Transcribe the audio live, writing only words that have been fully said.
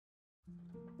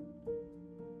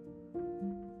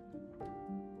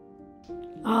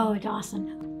Oh,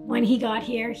 Dawson. When he got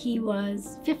here, he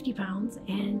was 50 pounds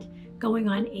and going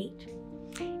on 8.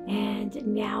 And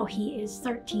now he is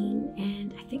 13,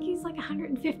 and I think he's like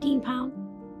 115 pounds.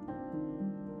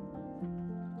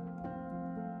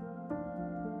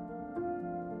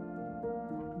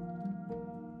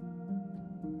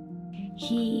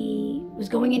 He was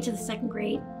going into the 2nd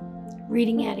grade,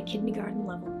 reading at a kindergarten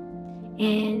level,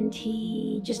 and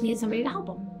he just needed somebody to help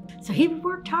him. So he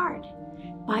worked hard.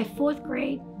 By 4th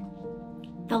grade,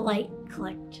 the light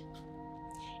clicked,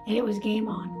 and it was game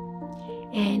on.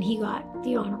 And he got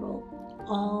the honor roll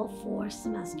all 4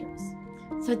 semesters.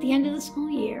 So at the end of the school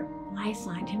year, I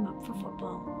signed him up for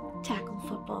football, tackle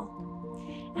football.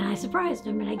 And I surprised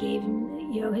him, and I gave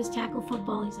him, his tackle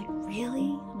football. He's like,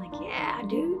 really? I'm like, yeah,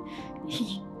 dude.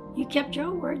 You kept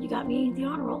your word. You got me the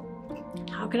honor roll.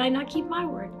 How could I not keep my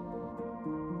word?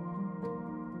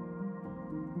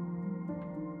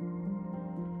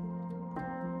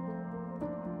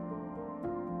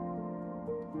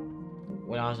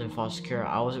 When I was in foster care,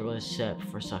 I wasn't really set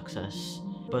for success.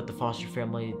 But the foster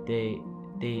family, they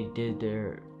did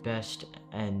their best,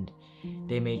 and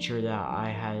they made sure that I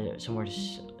had somewhere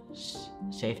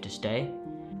safe to stay.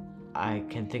 I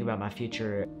can think about my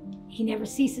future. He never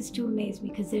ceases to amaze me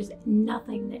because there's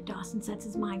nothing that Dawson sets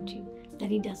his mind to that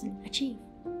he doesn't achieve.